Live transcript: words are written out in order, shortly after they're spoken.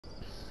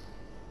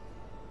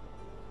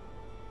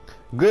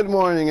Good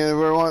morning,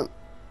 everyone.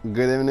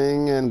 Good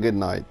evening and good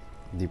night,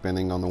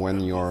 depending on when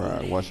you're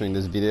watching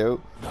this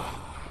video.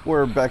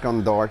 We're back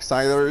on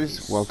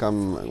Darksiders.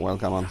 Welcome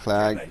on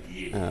Flag.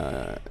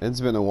 It's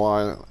been a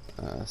while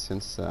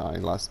since I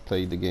last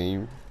played the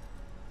game,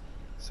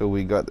 so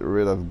we got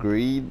rid of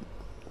greed,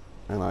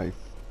 and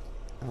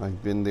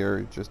I've been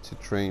there just to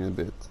train a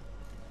bit,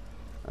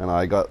 and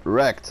I got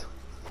wrecked.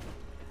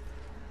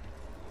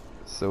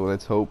 So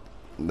let's hope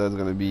that's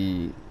gonna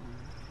be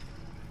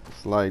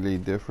slightly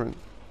different.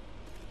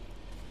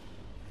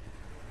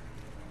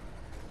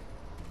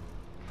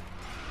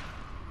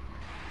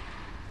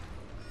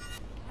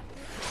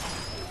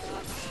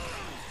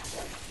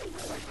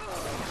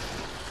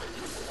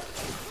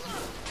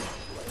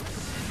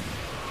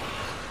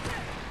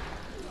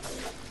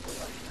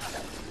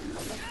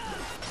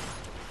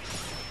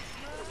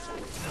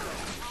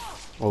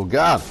 Oh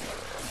God,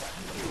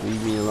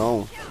 leave me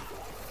alone.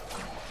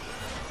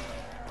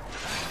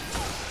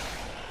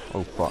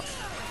 Oh fuck.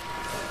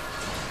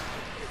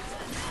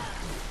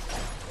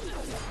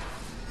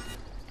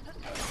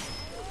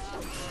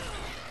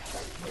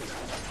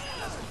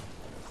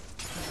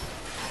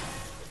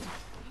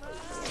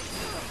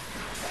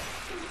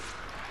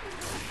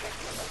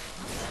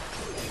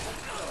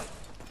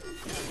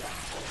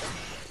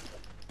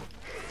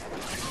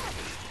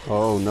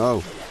 Oh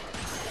no.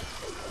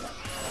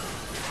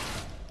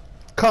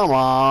 Come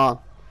on.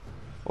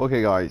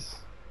 Okay, guys.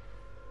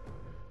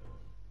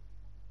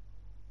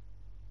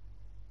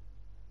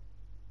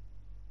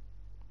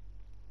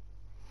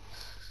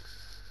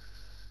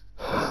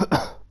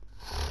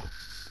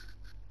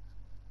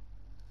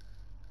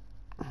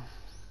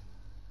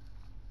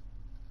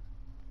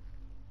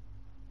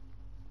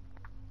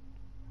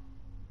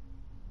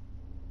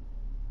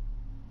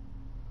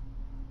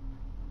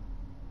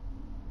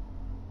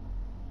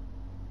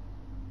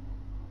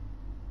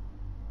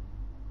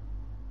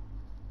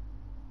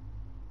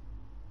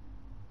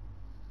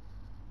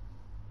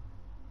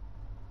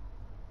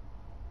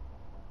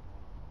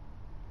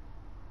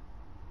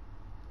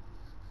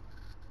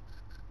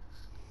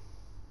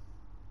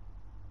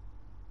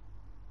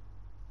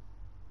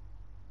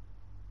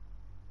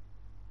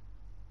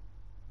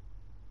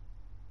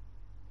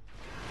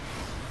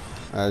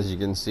 As you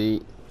can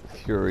see,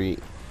 Fury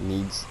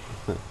needs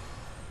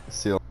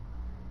seal.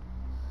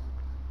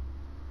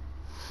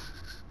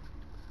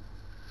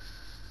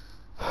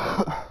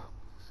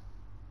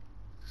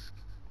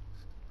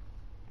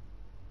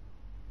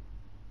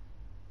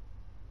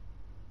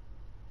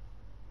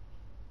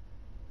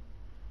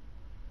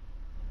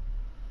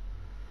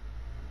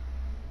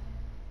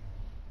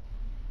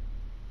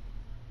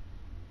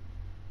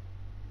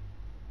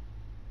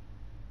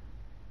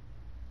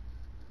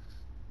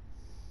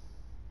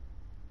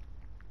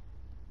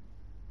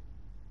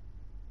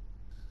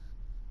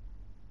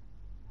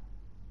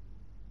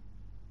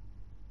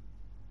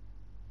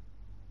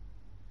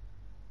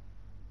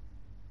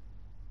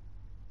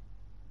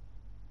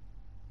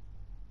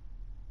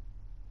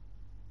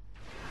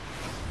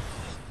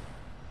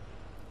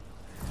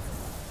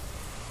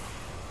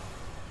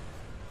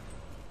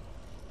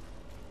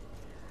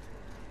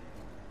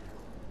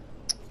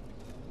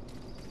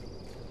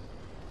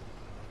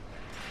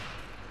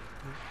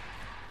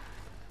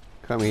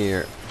 Come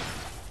here.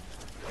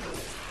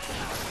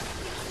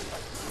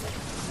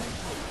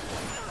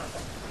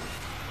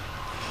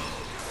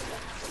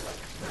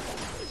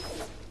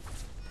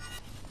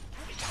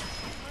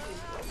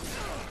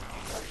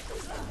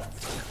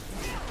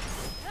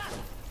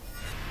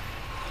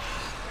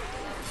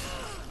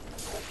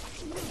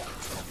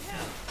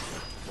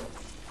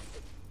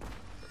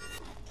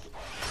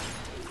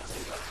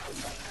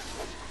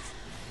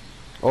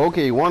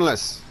 Okay, one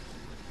less.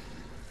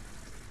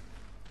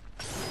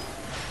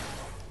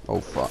 Oh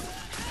fuck.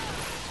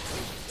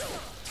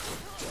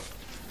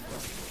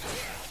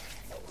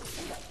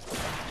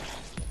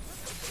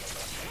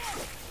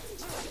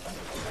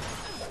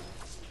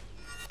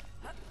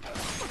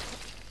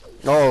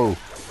 Oh,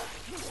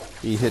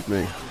 he hit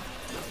me.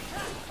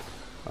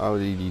 How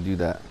did he do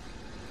that?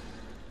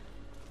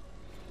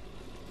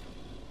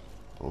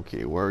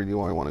 Okay, where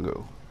do I want to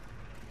go?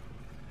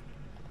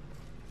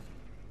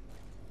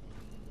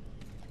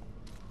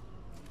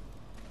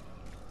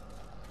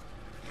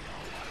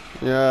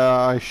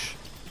 Yeah,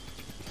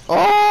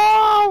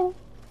 oh!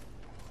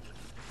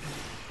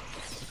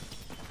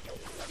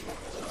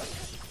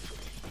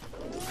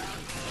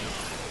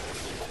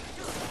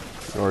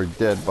 You're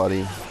dead,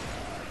 buddy.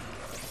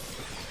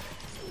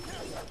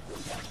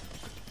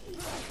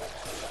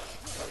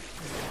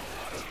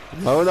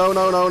 No, no,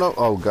 no, no, no.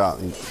 Oh,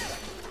 God.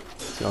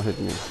 He'll hit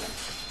me.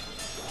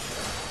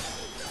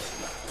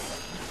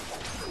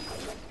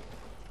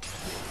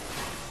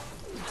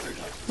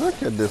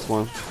 Look at this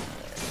one.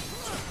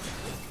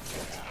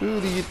 Who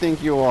do you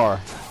think you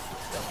are?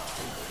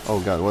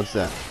 Oh, God, what's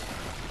that?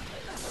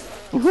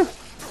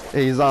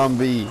 A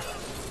zombie.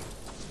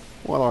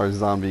 What are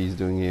zombies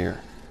doing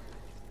here?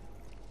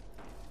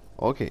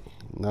 Okay,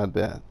 not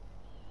bad.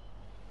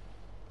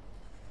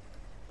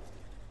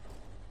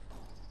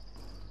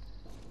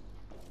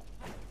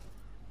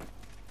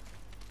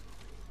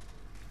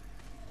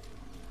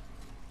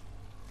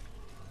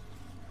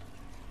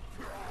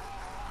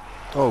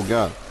 Oh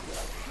god.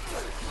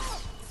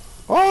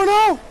 Oh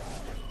no!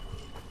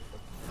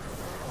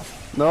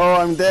 No,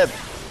 I'm dead.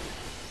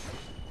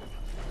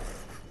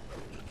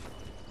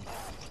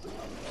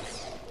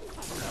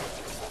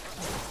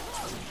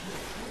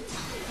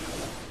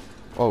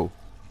 Oh.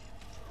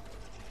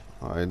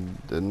 I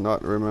did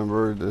not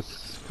remember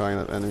this kind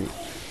of enemy.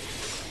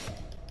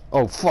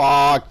 Oh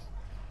fuck!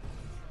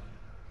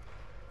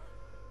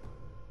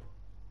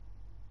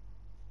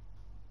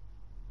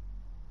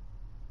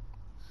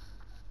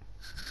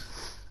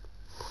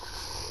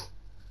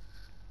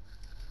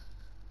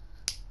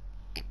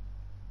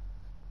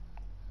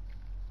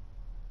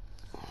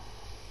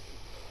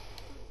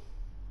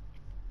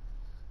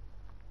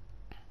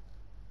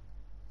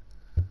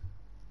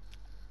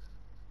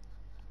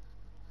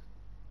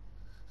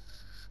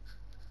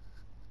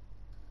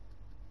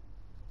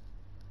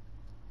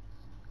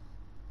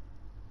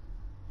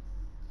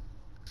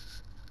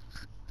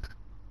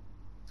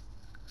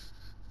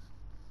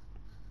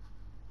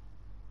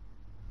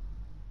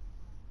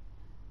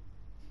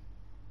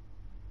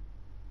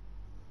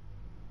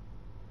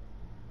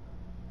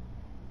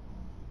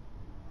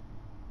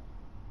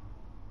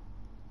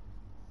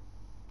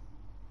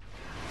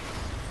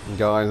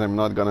 Guys, I'm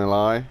not gonna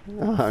lie.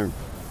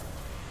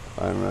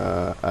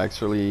 I'm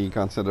actually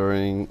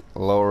considering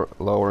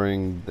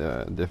lowering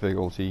the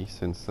difficulty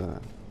since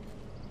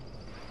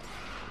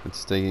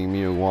it's taking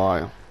me a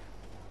while.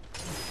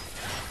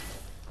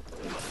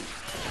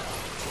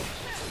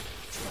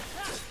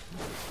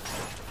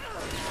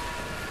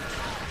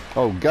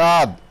 Oh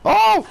god!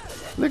 Oh!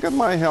 Look at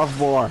my health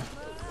bar.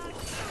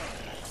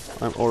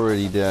 I'm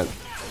already dead.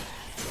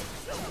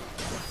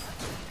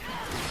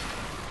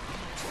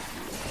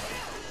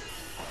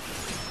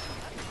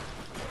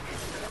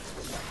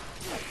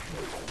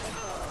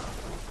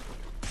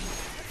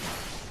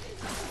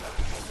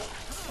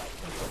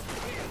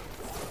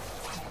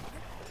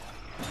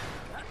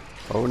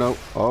 Oh no,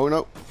 oh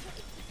no.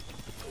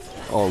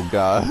 Oh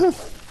god.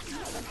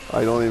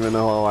 I don't even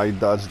know how I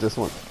dodged this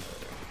one.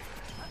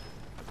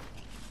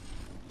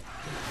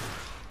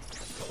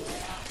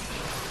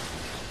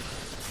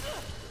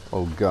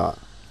 Oh god.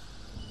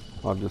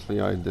 Obviously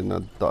I did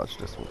not dodge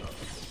this one.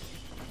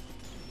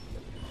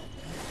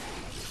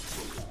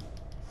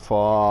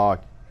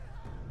 Fuck.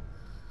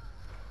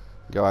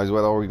 Guys,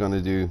 what are we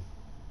gonna do?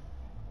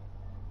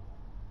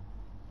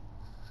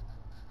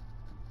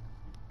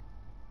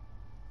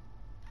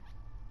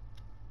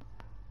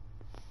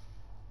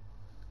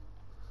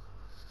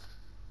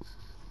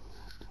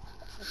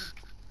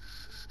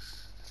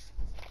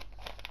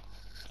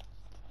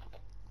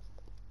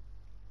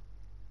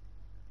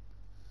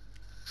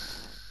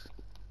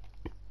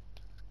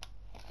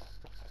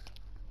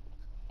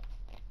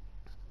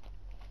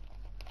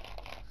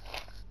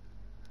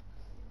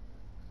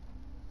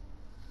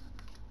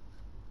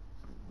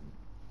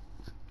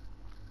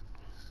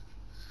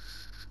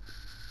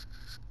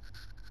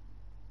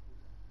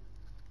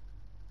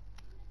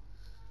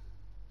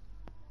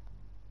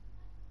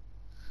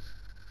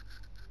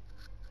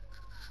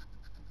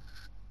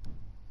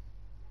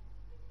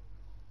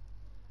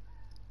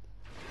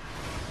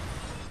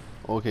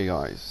 Okay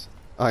guys,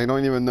 I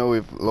don't even know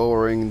if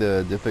lowering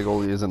the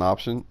difficulty is an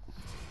option,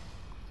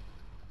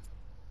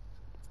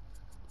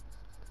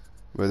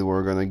 but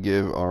we're gonna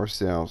give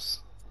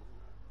ourselves,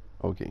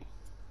 okay,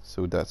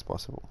 so that's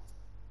possible.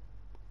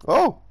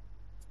 Oh!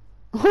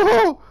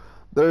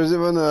 There's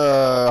even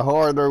a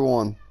harder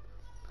one,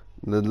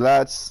 the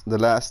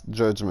last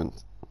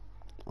judgment.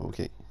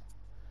 Okay,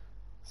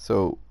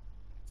 so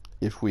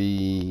if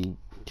we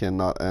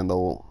cannot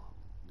handle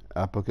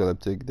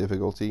apocalyptic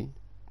difficulty,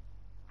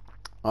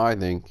 I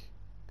think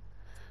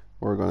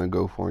we're gonna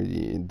go for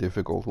the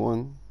difficult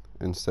one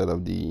instead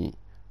of the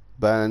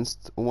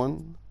balanced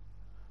one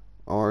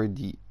or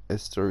the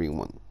history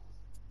one.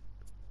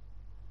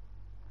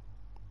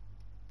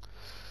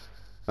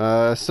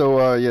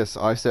 Yes,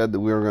 I said that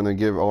we were gonna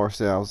give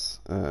ourselves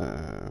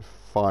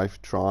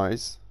 5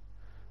 tries,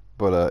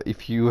 but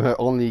if you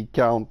only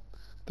count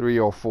 3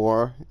 or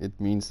 4, it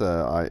means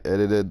I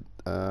edited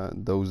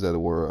those that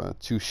were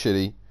too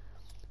shitty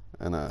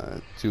and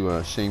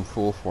too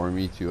shameful for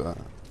me to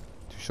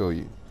show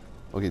you.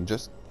 Okay,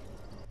 just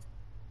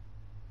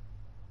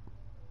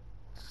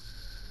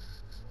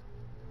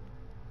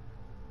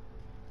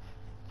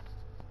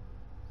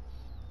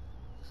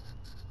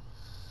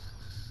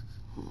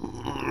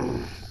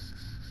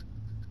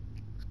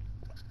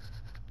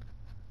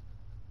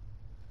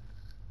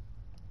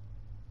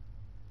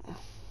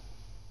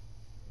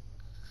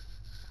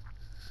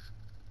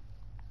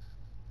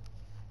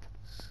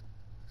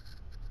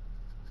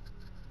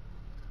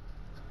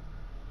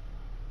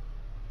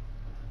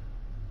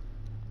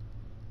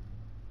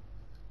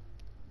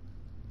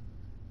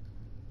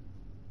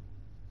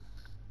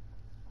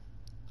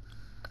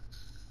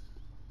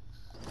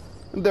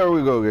there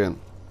we go again.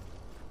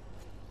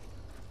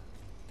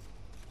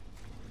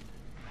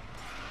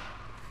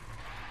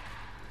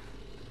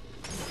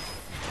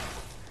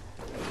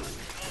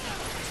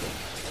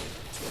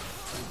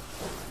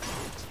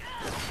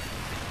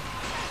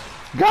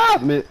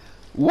 God, man.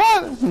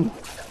 What?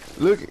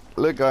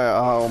 Look at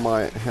how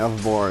my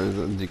health bar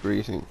is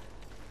decreasing.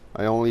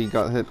 I only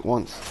got hit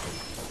once.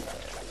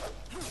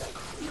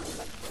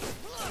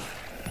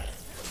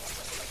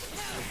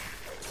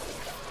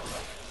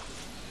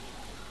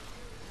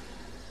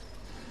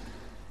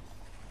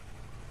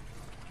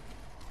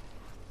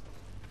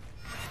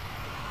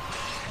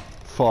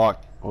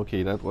 Fuck.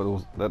 Okay, that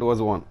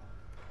was one.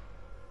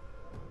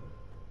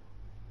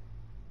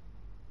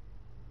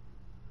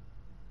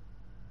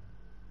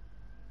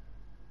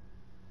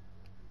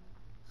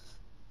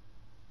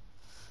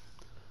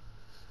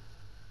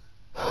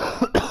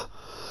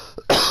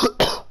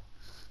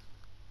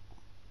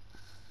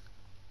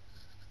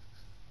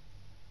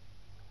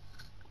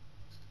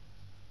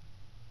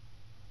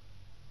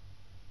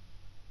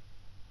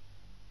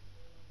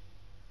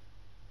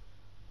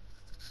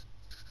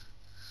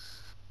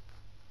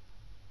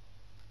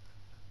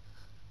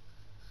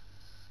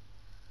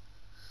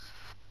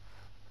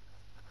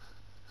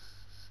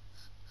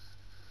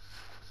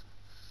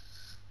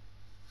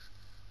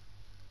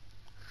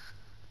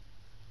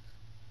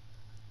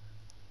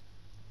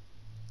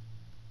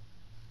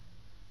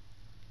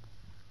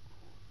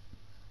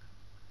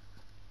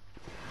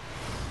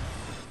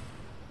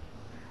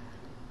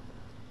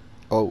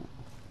 Oh.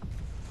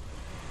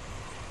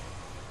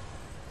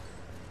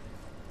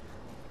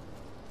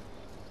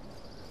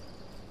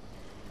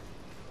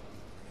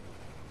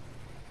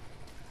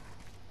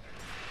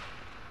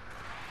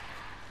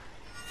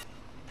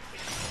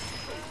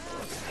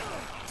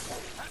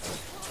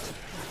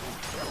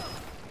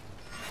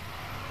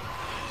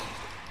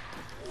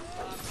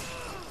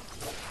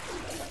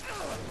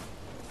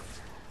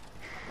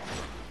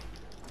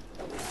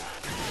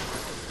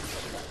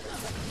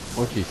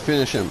 Okay,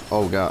 finish him.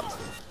 Oh god.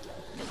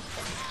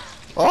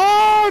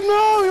 Oh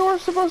no, you were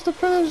supposed to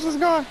finish this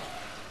guy.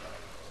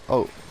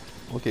 Oh,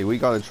 okay, we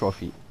got a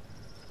trophy.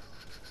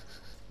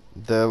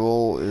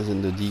 Devil is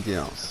in the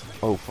details.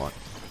 Oh fuck.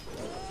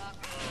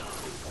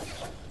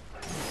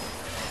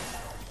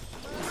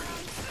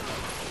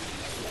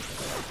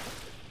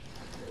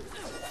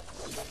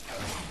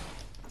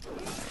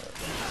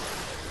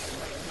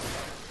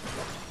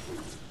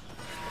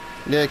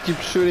 Yeah, keep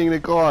shooting the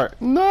car.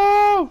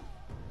 No!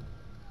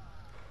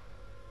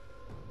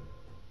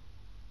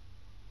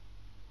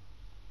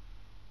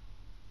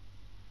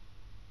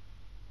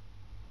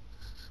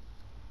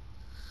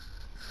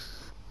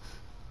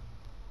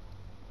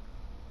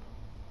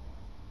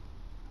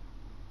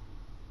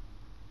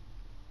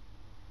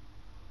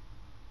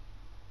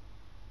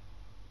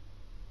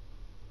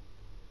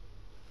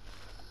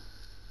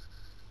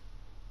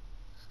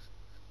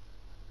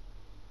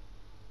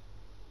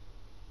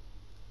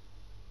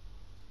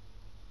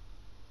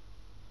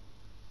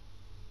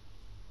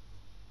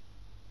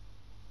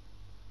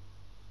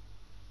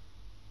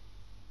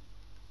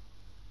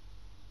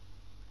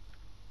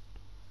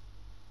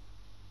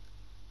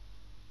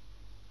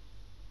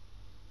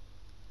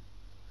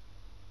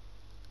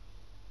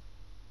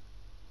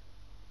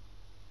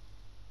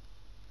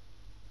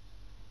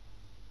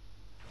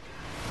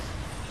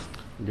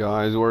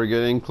 Guys, we're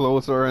getting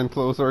closer and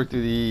closer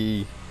to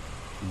the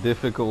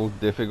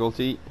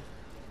difficulty.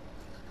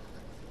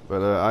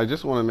 But I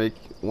just want to make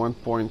one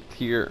point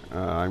here.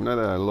 I'm not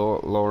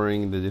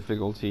lowering the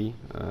difficulty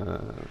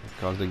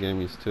because the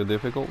game is too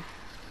difficult,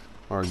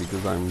 or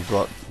because I'm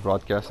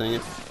broadcasting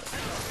it.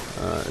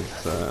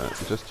 It's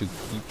just to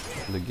keep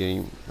the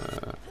game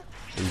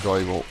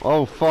enjoyable.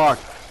 Oh fuck!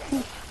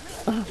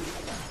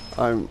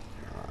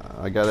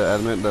 I gotta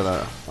admit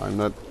that I'm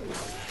not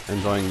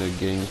enjoying the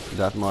game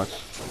that much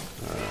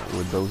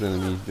with those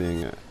enemies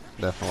being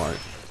that hard.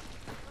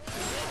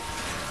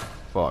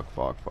 Fuck.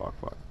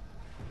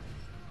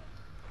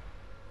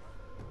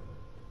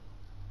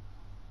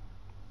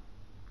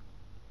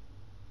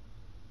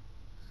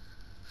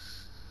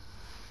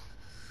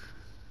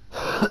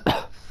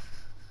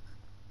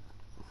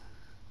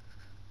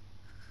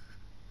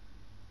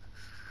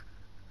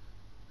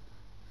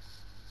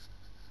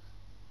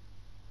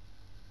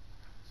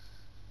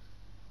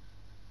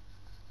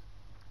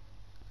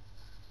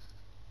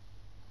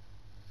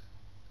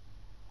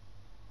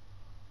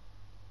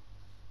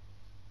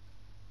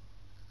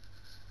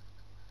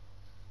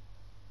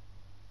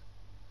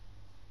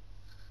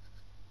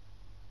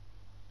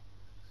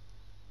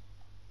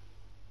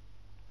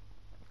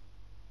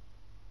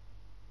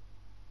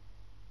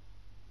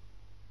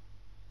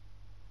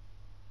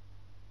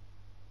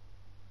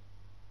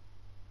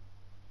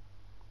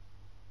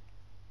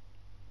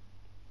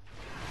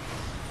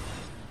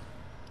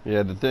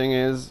 Yeah, the thing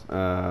is,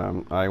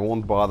 I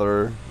won't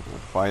bother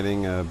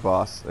fighting a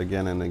boss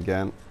again and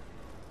again.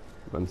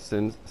 But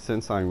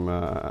since I'm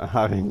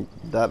having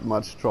that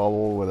much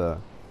trouble with a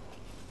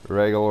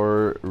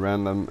regular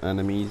random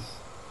enemies,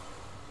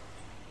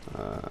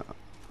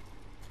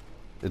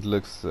 it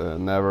looks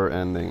never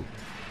ending.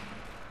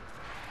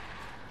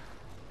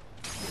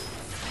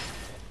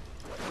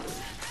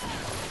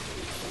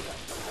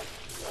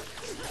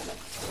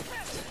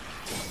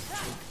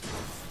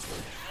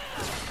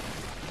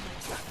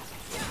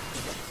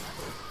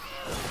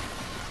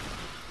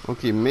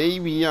 Okay,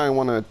 maybe I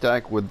want to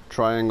attack with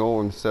triangle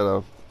instead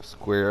of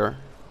square.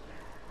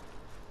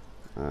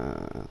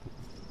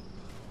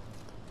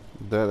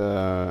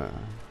 That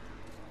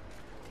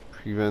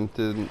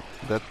prevented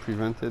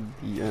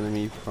the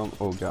enemy from,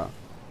 oh god,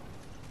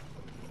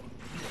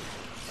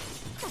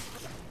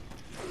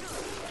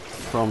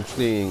 from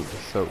fleeing.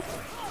 So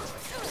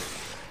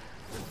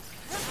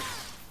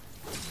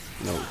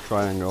no,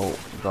 triangle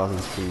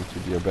doesn't seem to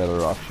be a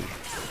better option.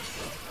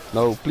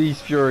 No, please,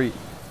 Fury.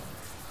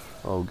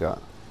 Oh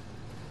god.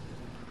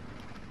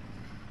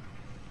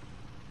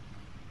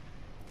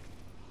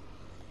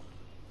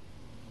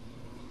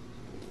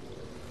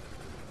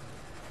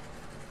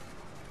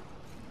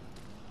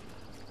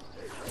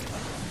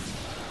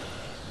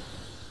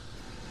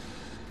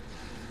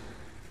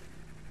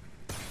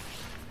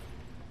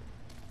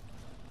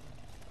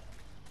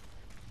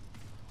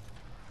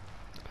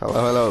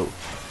 Hello, hello.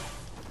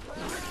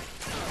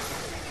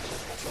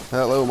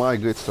 Hello, my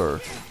good sir.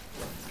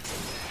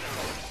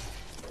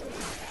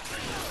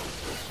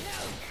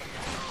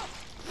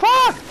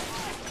 Fuck!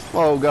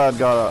 Oh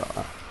god,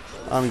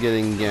 I'm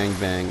getting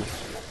gangbanged.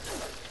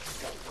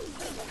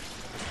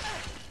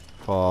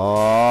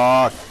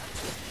 Fuck!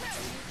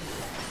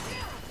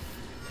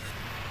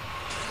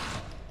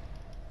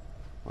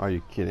 Are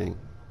you kidding?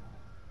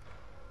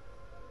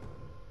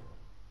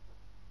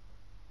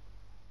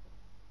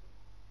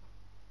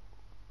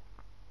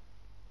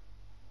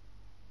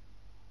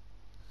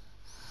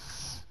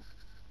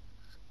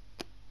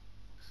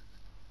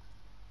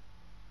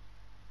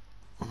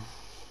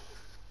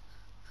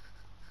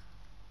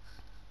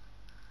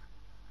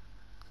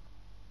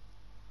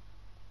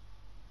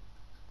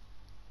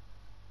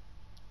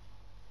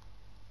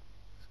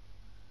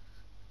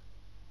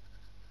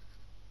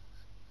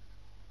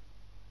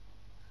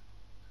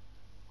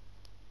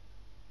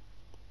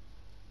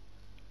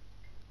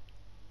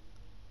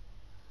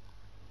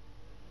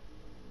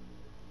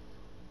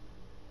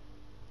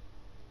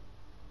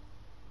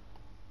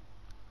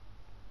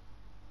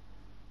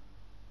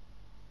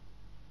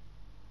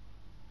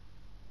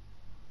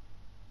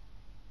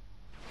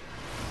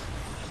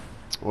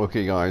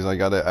 Okay guys, I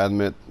gotta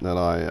admit that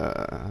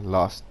I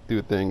lost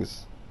two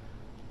things.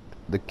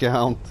 The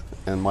count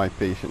and my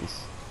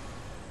patience.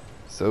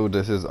 So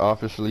this is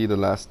officially the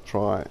last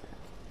try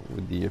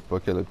with the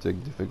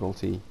apocalyptic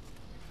difficulty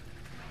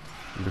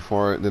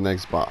before the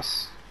next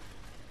boss.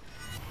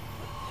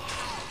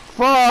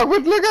 Fuck,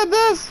 but look at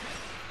this!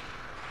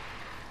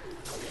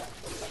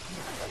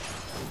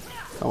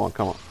 Come on,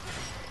 come on.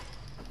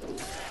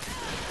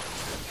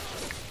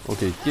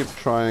 Okay, keep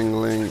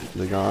triangling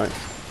the guy.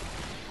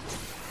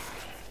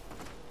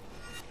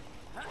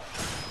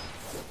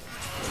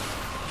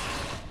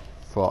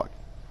 Fuck.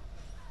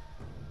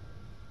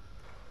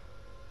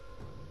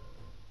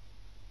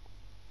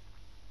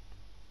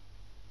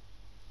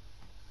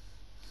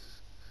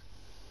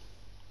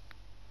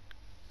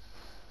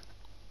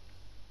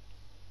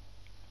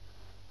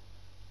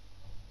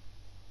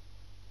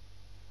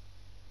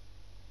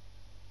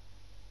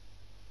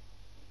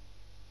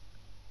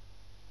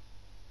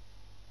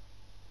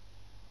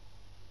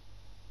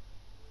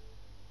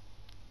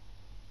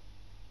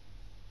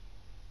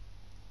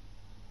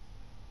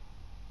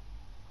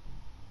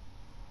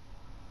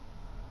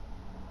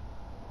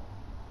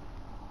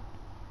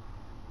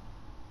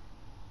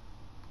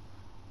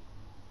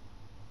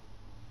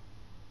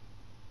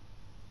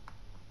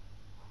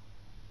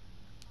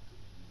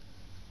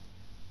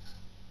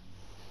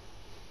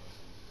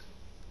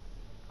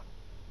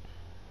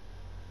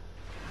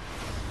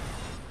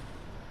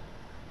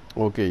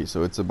 Okay,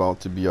 so it's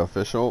about to be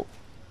official.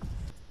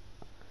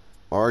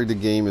 Or the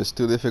game is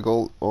too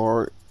difficult,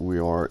 or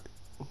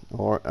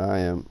I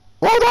am.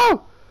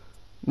 Oh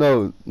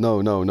no! No!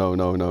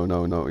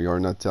 You're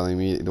not telling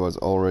me it was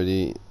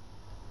already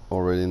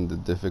in the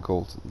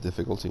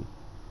difficulty.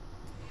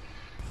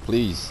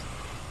 Please.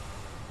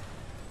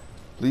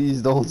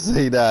 Please don't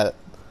say that.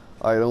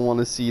 I don't want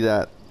to see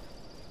that.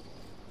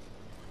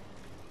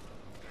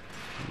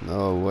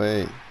 No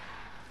way.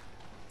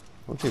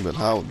 Okay, but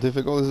how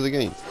difficult is the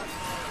game?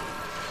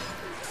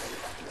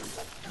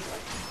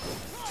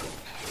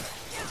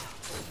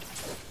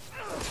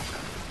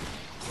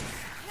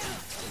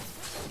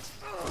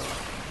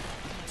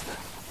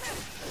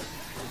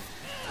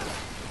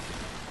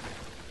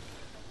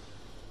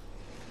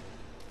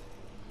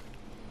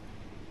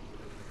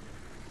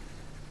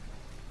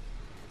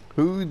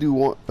 Who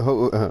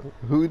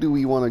do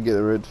we want to get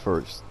rid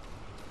first?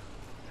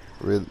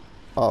 Rid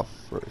of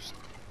first.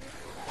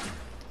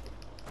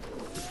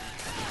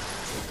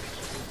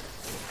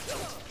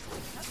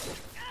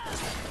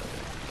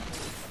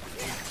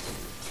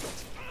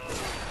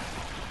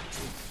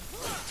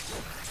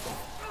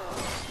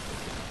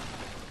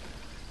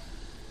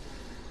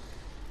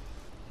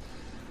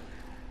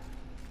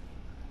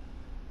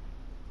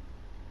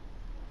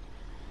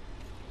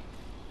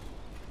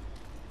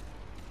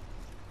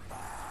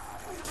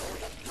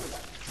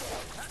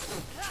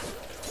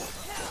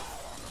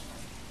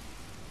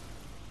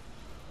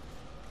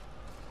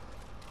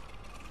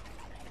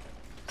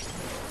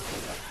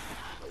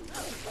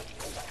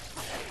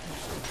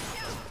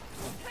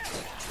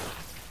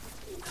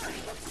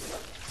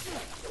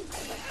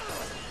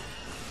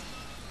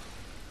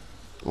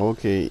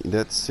 Okay,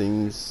 that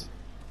seems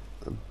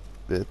a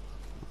bit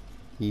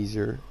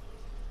easier.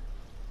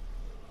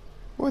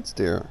 What's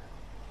there?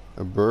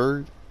 A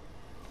bird?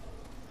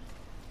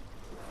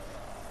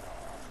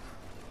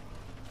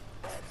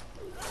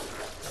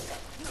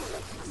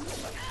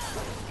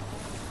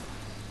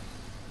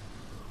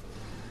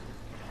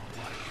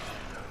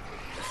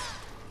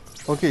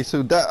 Okay,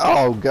 so that...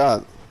 Oh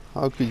god!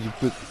 How could you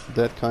put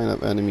that kind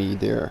of enemy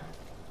there?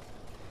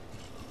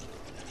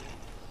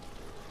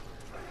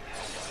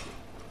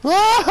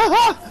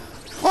 Fuck!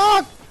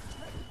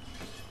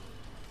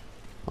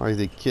 Are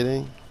they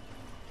kidding?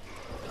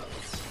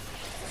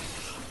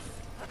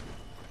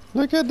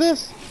 Look at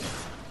this!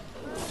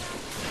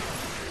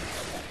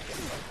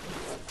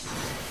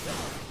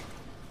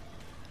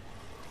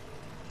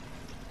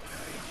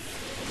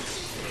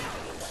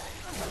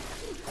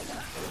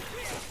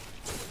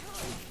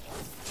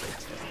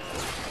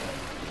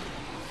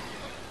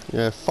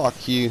 Yeah,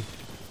 fuck you.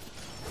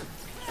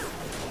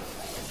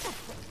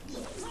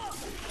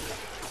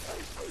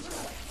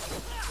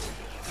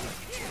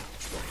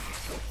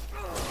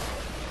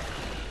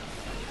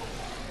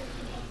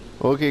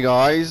 Okay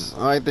guys,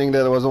 I think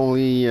that was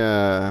only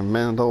a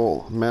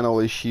mental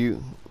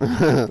issue.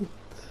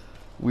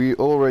 We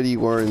already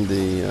were in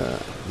the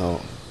no,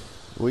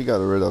 we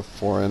got rid of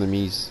 4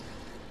 enemies.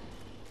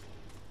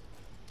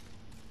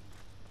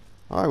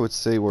 I would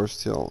say we're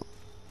still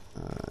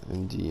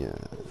in the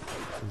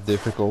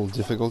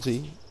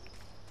difficulty.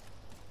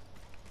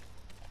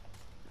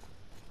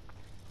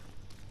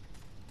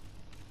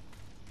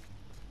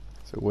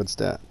 So what's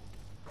that?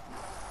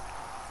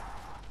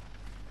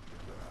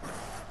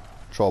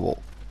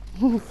 Trouble.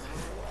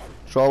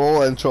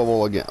 Trouble and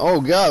trouble again. Oh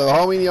god,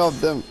 how many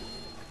of them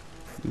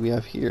do we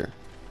have here?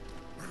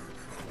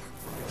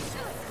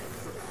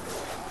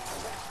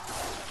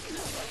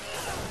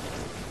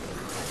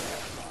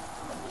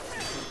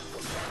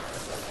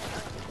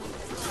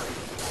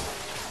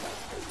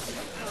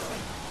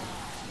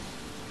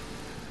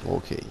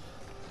 Okay.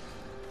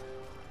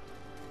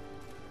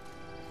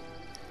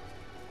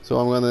 So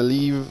I'm gonna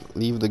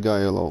leave the guy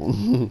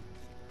alone.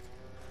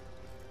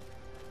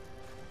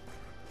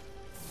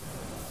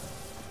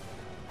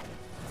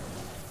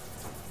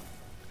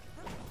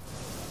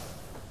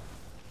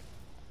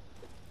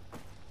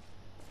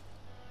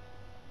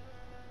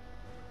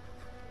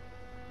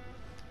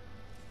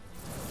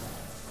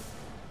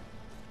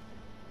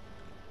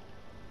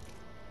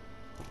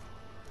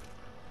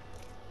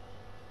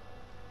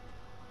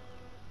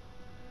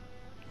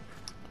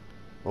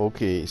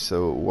 Okay,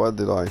 so what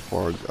did I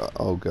forget?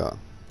 Oh god.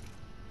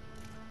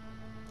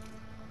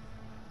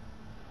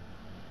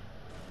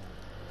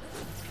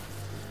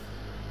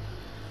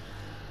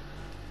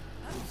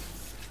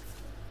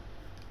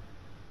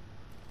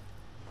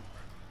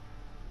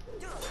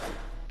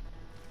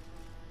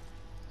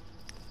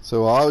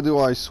 So how do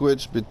I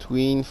switch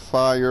between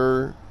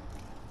fire,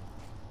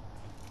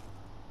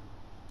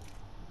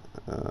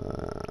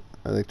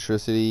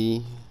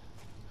 electricity?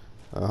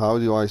 How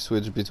do I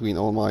switch between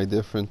all my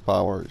different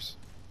powers?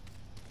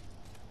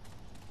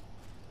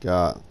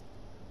 God.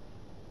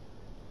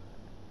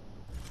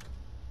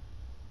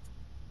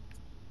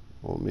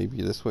 Well,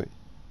 maybe this way.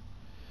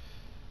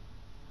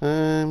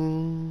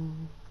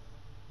 L1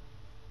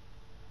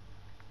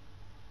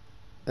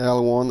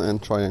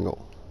 and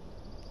triangle.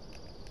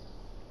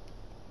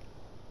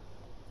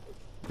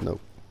 Nope.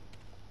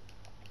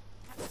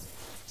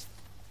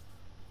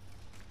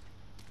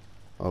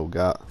 Oh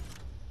god.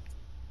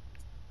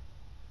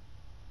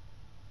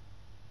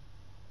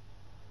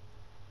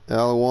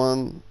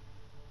 L1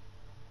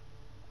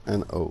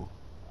 and O.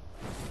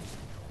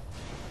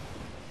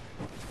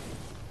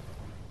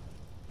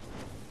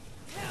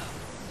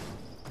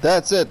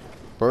 That's it.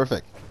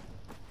 Perfect.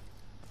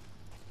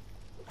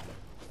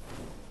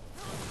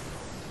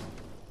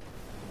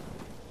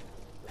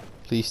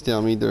 Please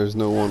tell me there's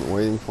no one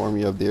waiting for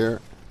me up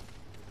there.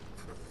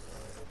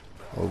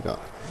 Oh god.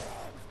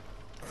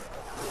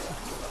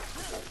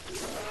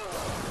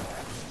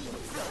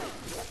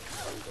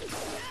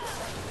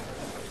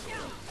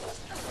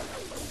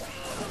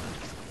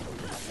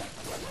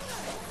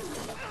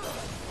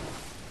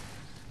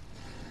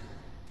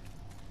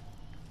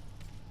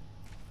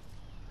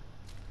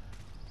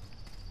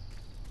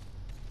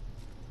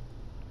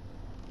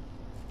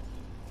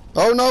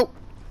 Oh no!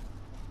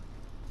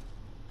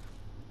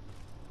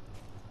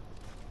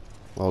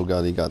 Oh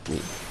god, he got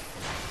me.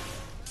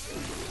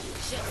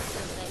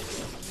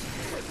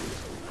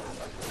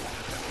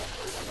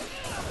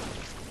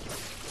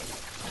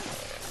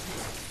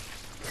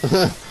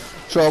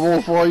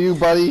 Trouble for you,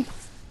 buddy.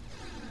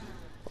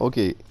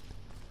 Okay.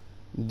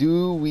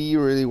 Do we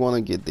really want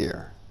to get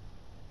there?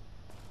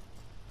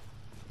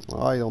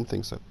 I don't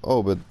think so.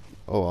 Oh, but...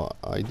 Oh,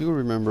 I do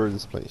remember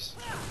this place.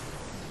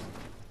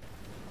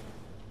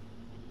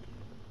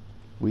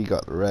 We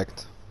got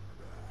wrecked.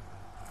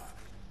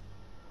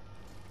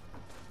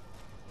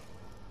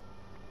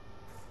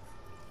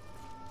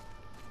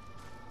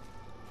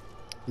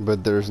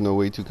 But there's no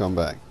way to come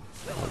back.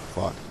 Oh,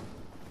 fuck.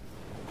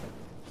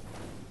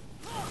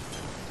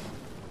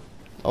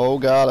 Oh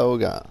god, oh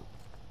god.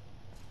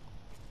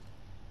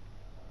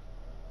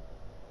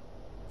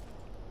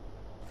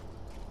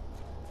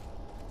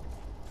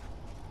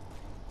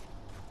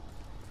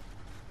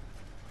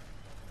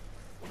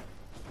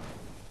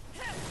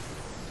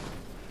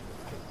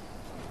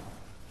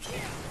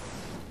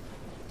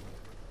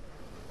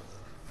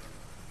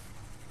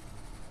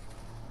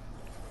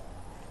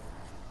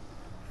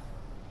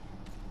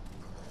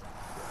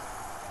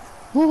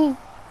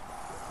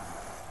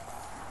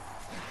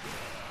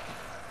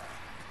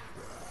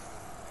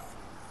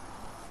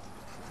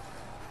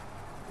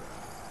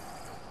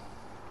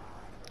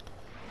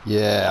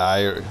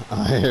 Yeah,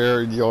 I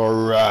heard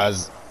your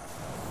razz.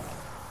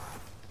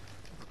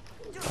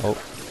 Oh.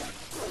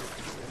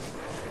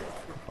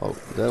 Oh,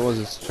 that was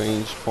a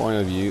strange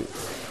point of view.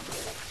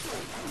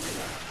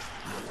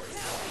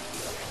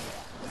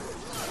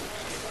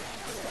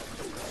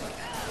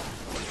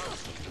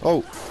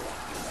 Oh,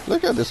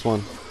 look at this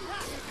one.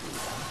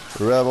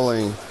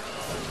 Reveling.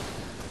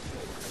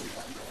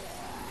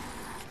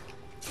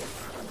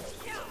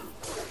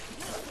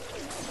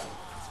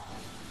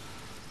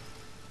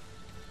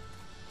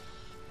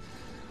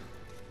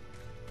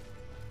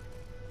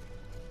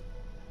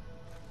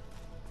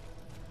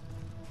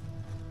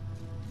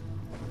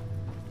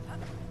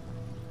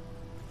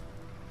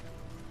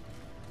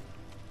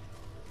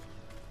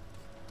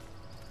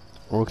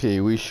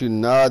 Okay, we should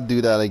not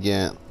do that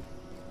again.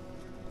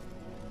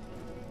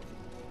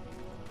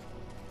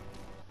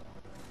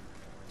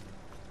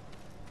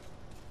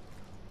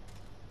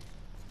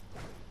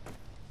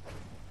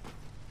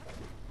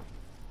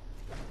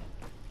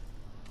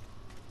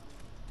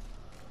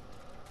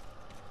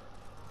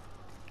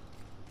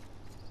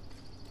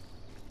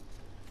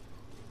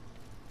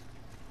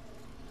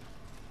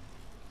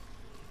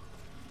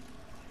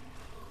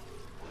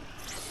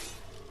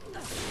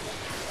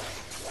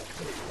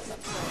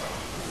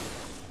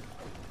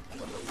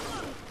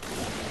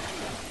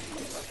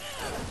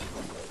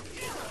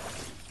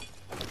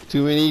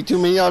 Too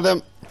many of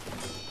them.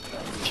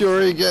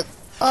 Fury, get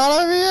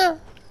out of here.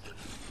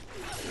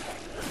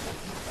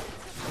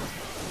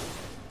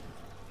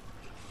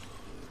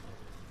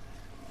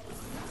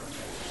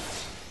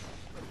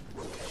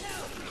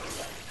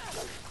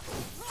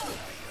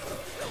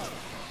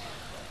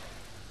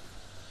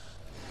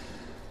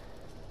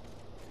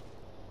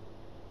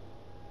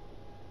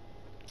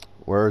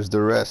 Where's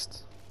the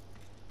rest?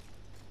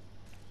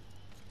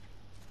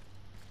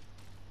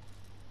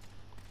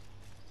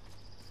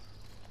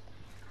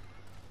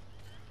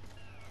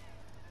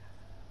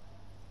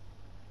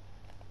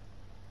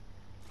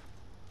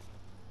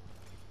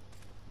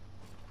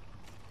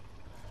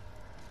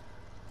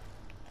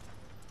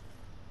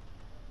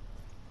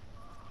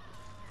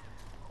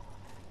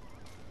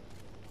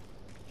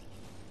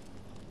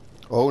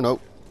 Oh no.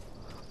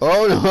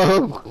 Oh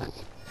no.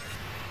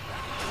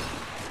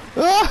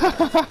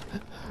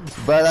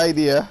 Bad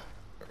idea.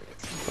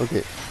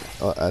 Okay.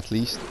 At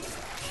least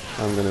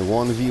I'm gonna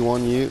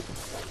 1v1 you.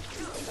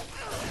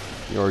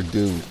 You're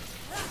doomed.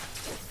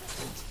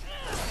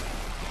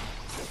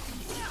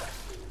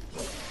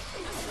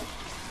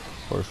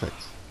 Perfect.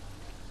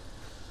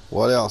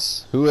 What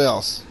else? Who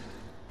else?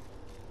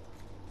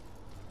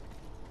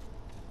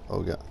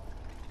 Oh god.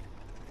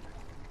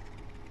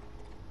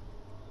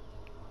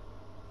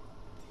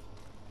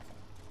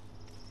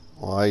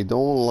 I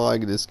don't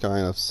like this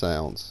kind of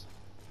sounds.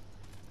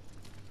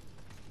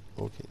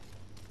 Okay.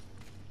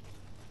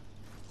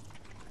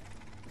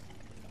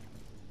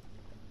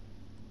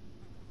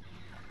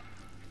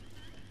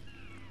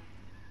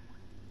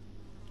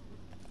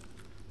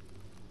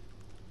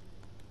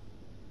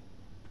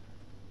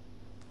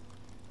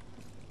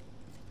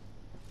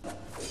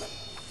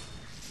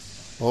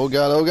 Oh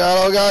god, oh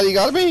god, oh god, you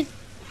got me!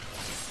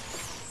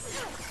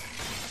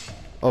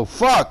 Oh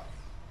fuck!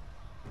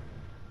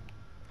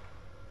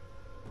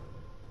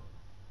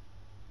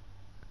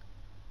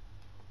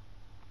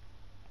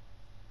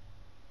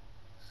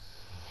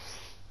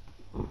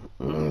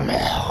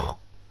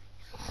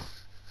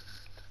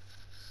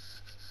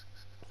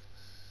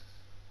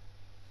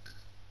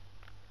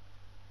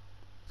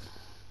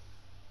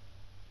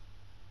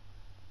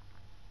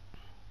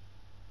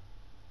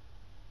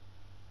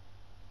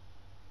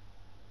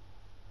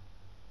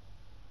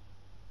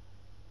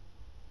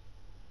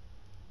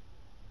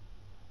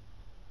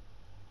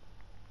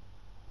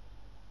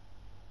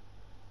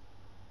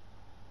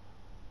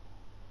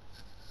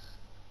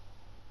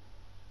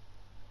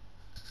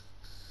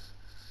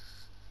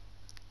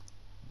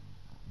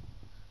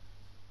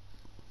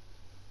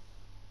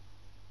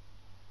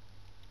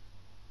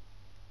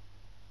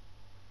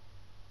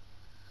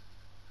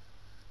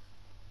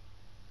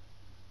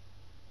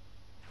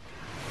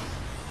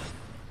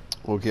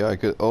 Okay, I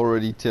could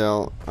already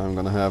tell I'm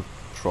gonna have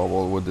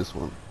trouble with this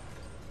one.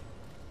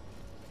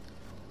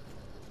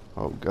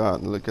 Oh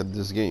god, look at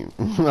this game.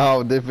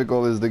 How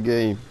difficult is the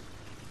game?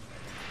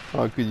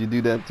 How could you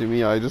do that to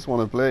me? I just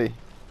want to play.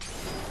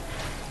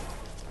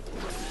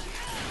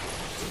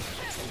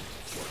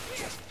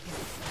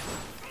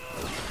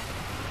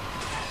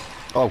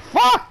 Oh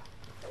fuck!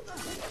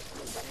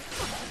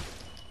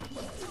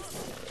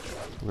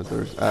 But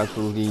there's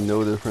absolutely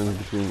no difference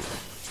between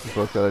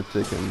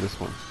Apocalyptic and this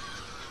one.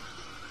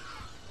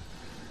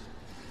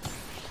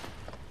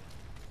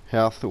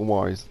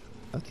 Health-wise,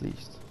 at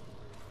least.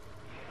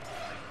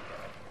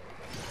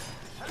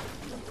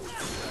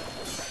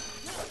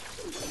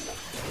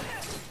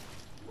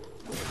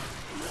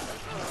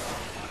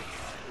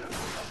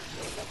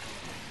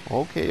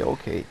 Okay,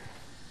 okay.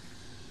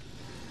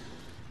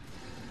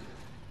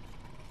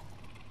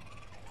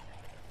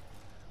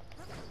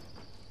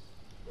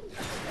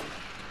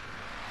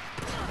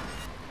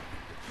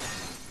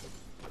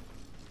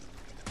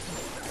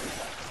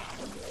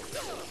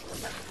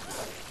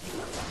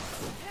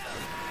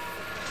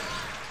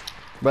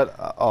 But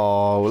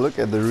oh, look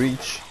at the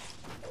reach.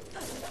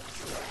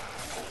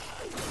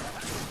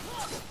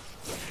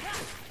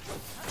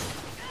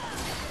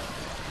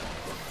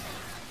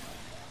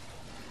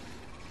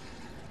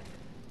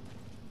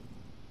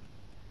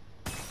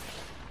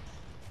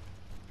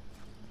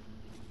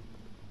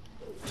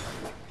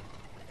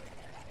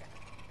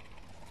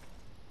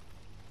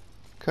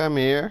 Come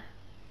here.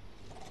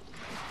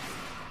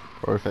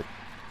 Perfect.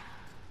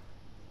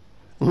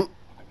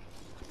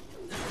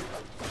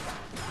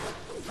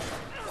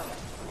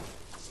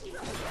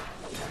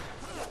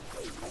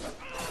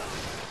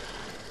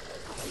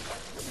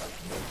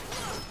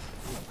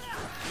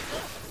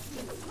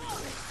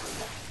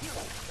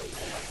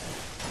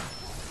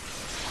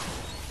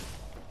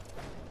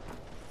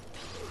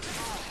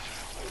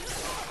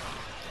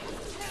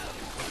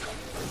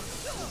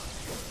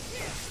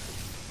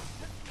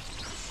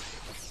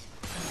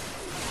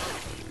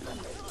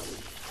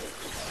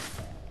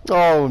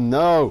 Oh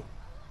no!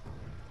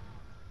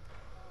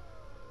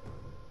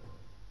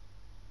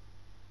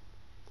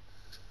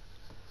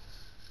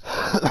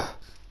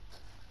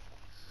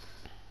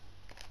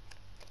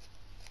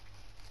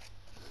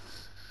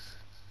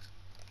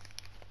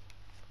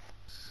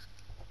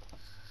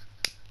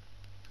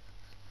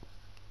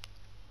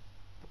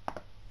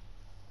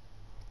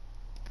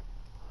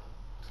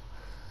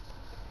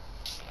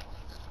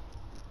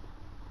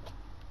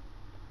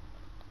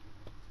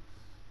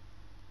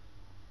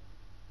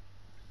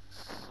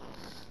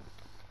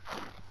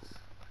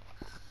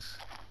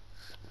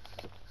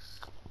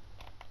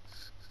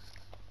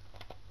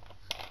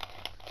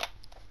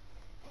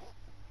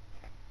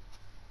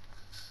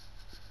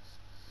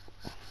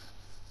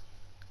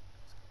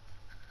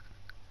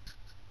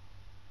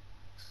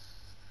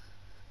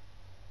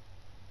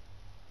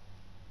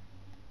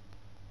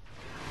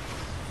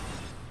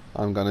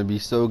 I'm gonna be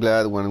so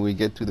glad when we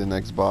get to the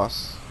next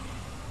boss.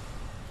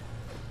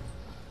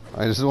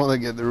 I just want to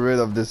get rid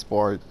of this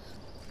part.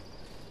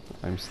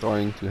 I'm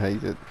starting to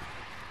hate it.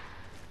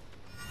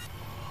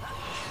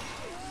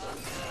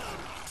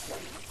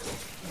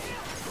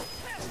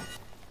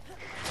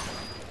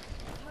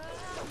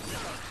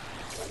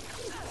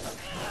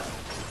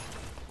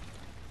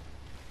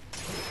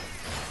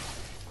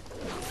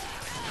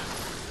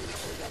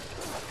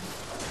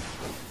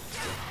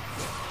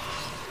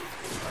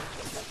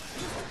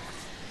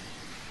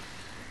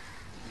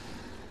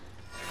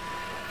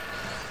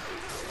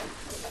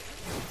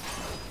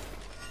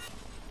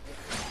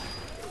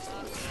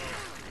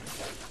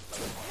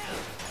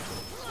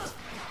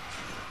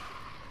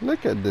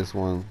 Look at this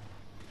one.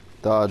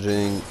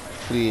 Dodging,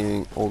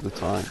 fleeing all the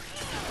time.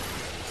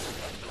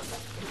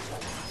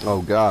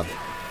 Oh god.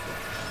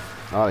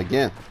 Not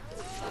again.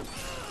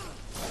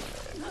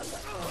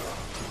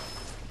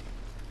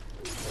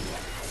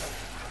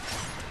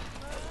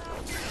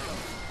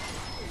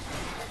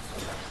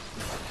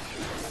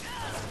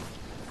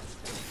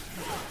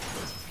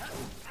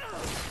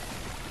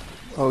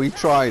 Oh, he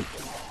tried.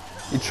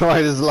 He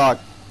tried his luck.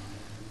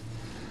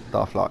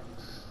 Tough luck.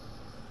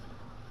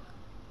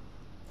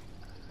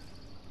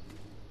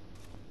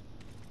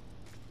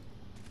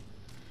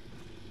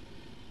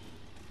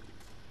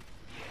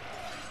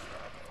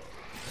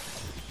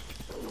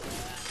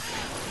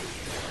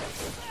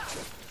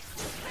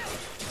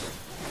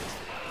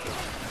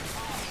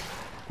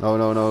 No,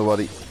 no, no,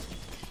 buddy.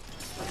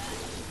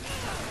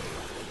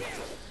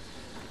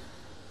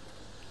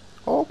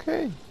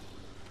 Okay.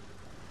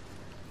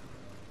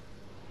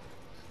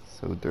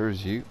 So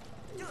there's you.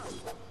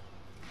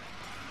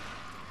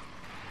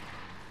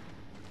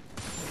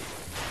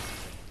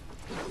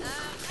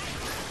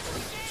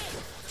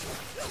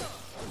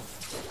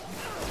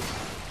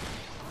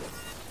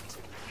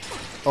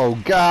 Oh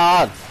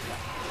God!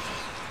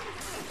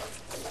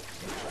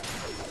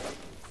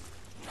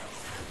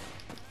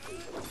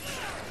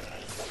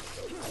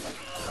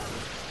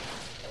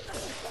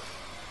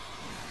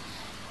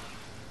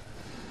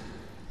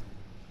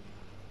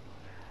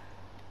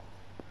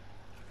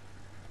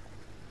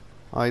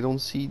 I don't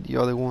see the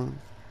other one.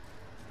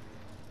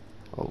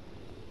 Oh,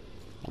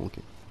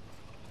 okay.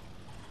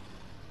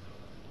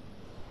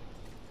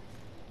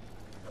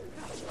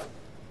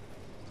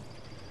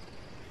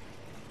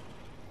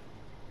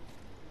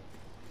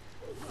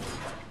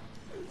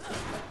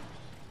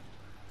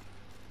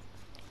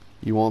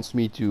 He wants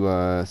me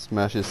to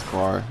smash his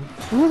car.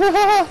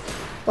 Oh,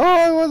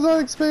 I was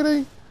not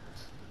expecting.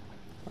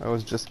 I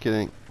was just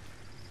kidding.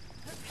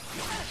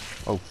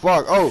 Oh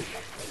fuck! Oh!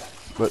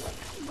 But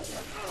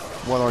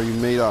what are you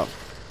made of?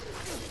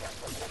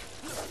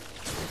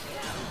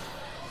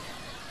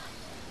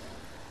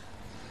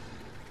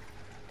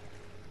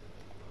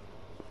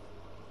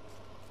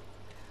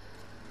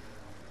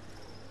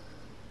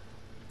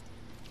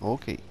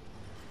 Okay.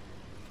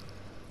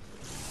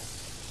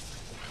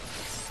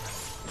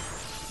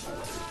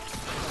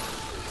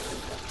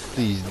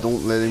 Please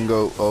don't let him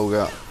go. Oh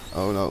god.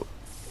 Oh no.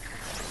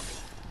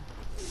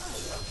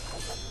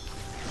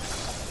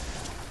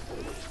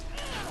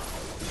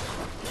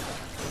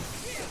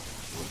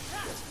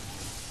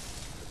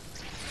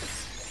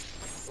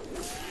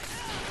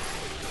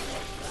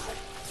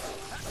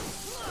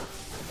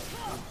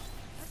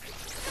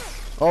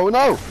 Oh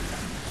no!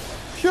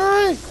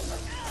 Fury!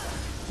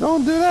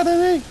 Don't do that to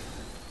me!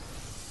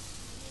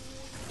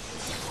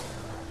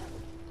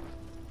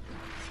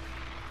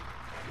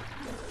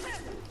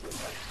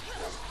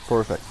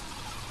 Perfect.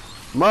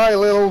 My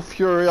little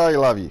Fury, I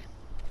love you.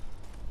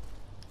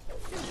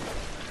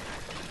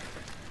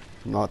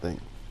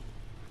 Nothing.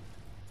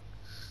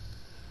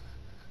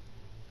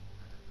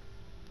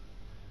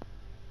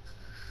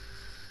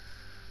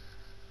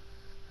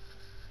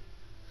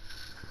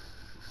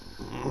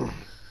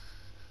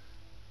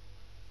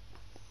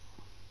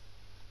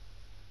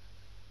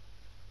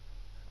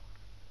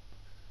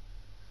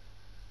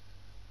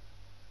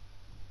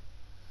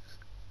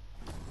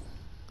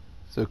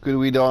 So could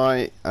we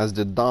die as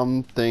the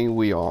dumb thing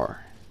we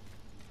are?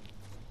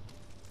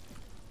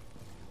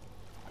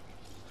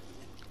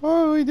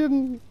 Oh, he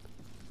did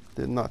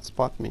not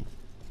spot me.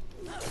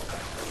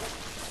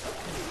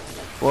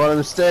 What a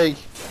mistake.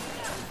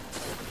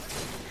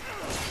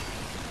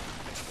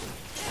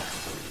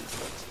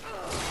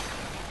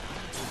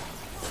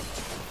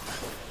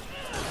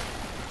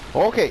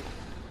 Okay.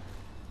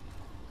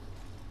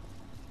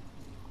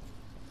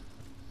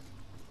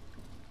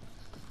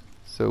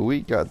 So we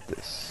got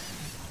this.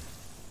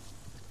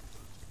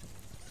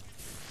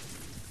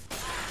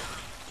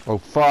 Oh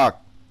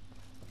fuck!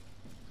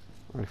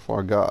 I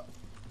forgot.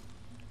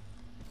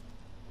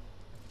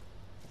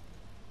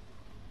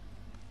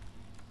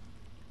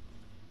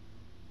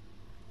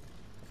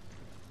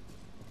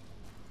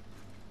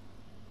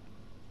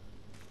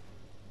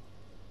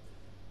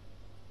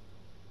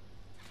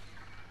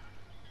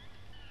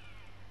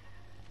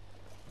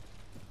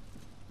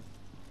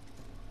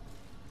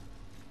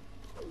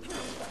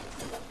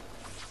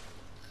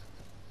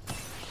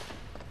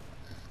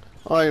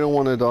 I don't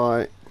want to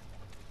die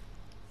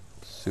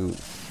soon.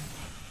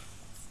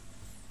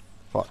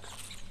 Fuck.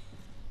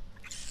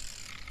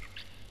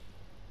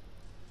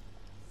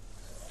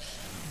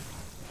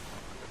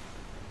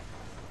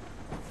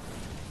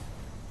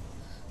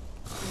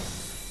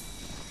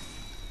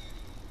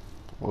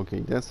 Okay,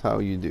 that's how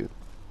you do.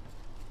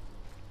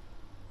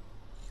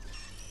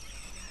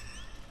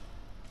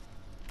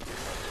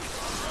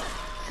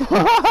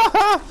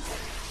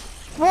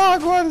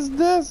 Fuck, what is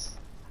this?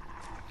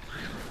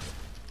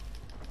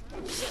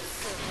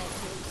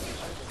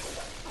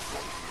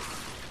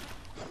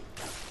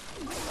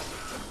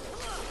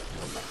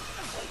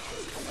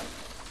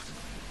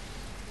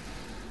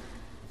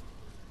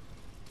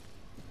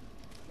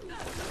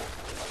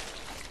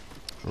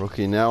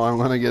 Okay, now I'm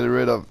gonna get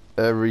rid of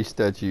every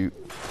statue.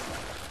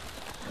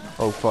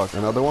 Oh fuck,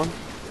 another one?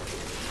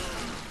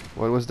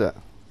 What was that?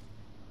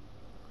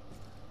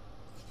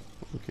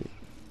 Okay.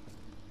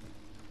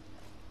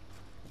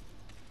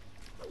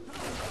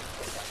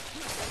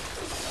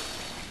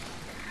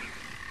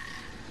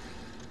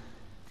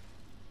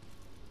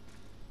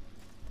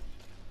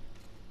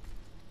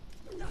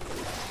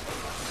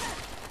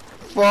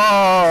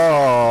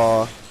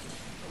 Fuck!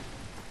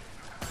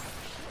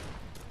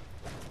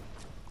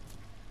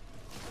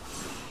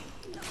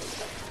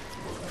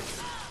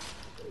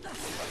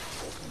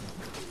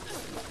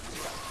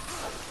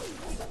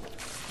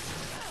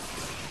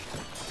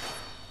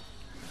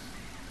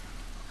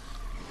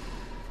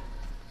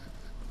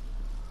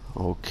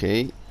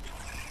 Okay.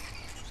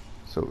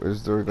 So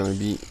is there gonna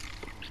be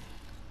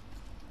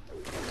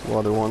two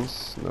other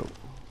ones? No.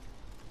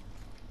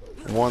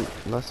 One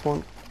last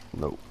one?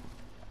 No.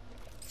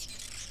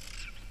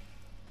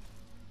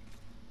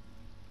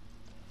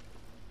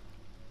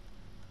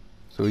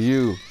 So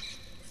you,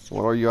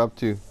 what are you up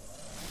to?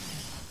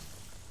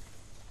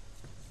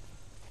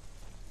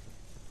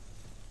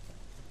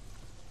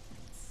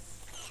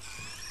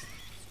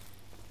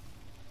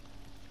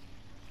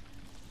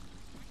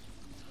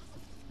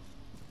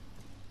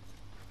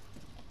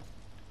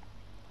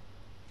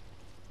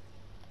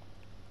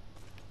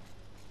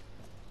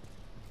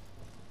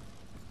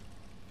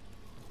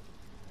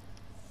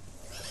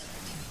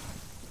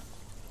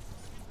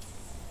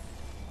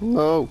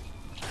 No.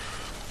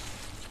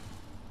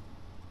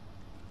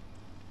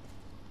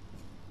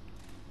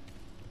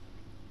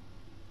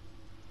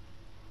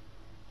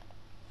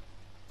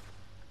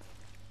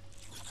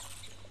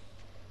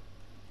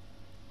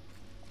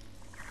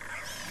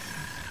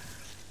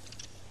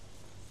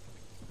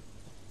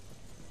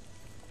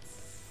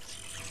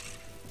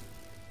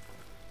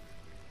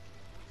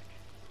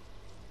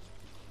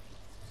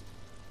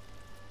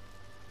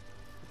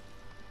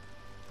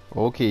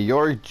 Okay,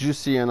 you're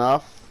juicy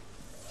enough.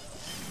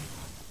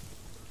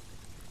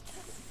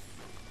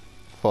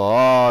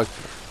 Fuck.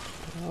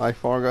 I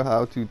forgot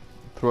how to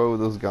throw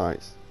those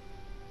guys.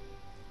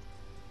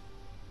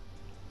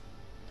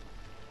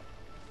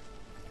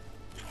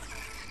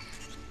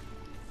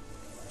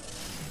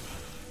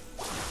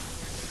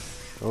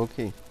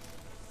 Okay.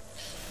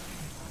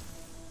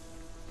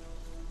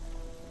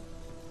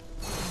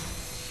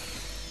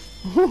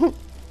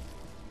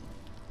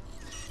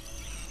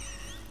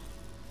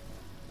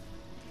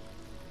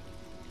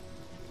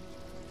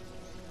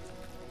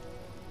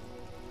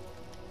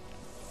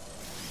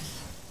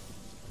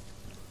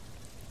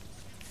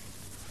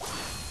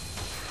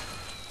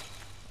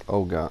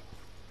 Oh god.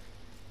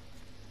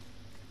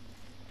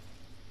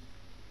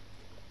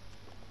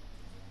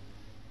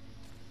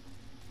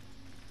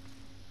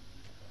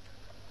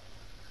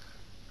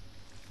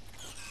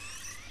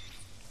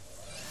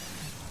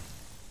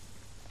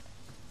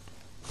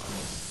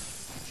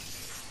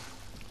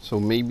 So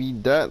maybe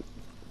that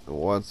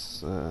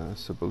was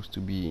supposed to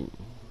be...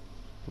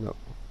 No.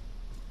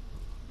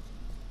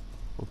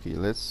 Okay,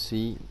 let's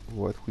see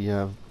what we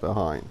have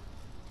behind.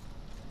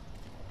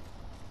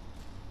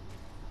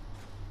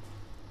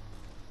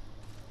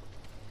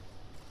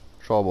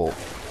 Trouble.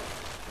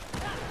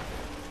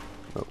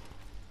 No.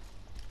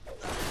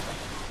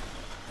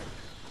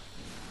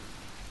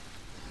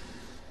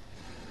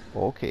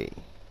 Okay.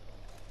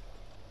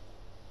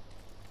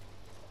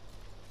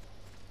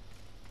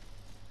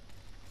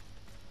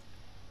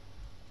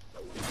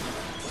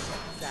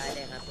 Ça a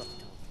l'air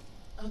important.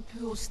 Un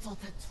peu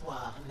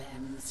ostentatoire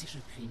même, si je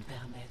puis me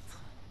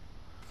permettre.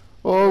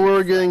 Oh,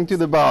 we're getting to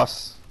the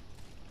boss.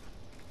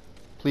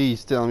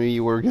 Please tell me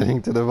we're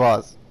getting to the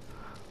boss.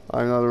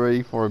 I'm not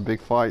ready for a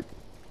big fight.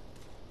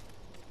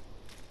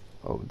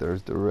 Oh,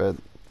 there's the red.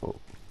 Oh.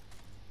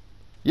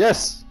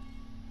 Yes!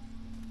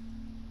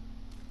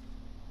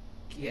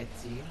 Qu'y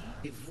a-t-il?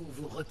 Et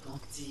vous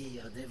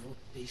repentir de vos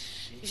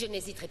péchés? Je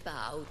n'hésiterai pas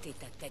à ôter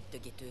ta tête de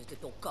guetteuse de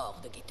ton corps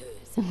de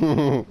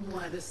guetteuse.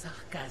 Moins de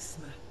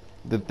sarcasme.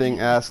 The thing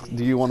asked,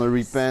 do you want to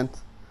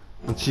repent?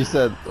 And she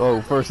said, oh,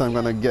 first I'm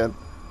gonna get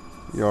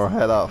your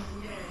head off.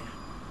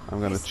 I'm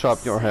gonna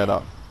chop your head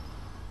off.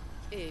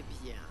 Eh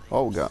bien,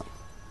 Oh god.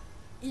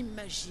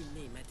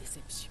 imaginez ma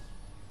déception.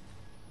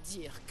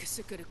 Dire que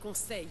ce que le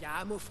conseil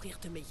a à m'offrir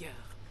de meilleur,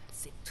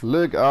 c'est tout.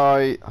 Look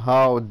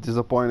how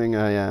disappointing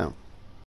I am.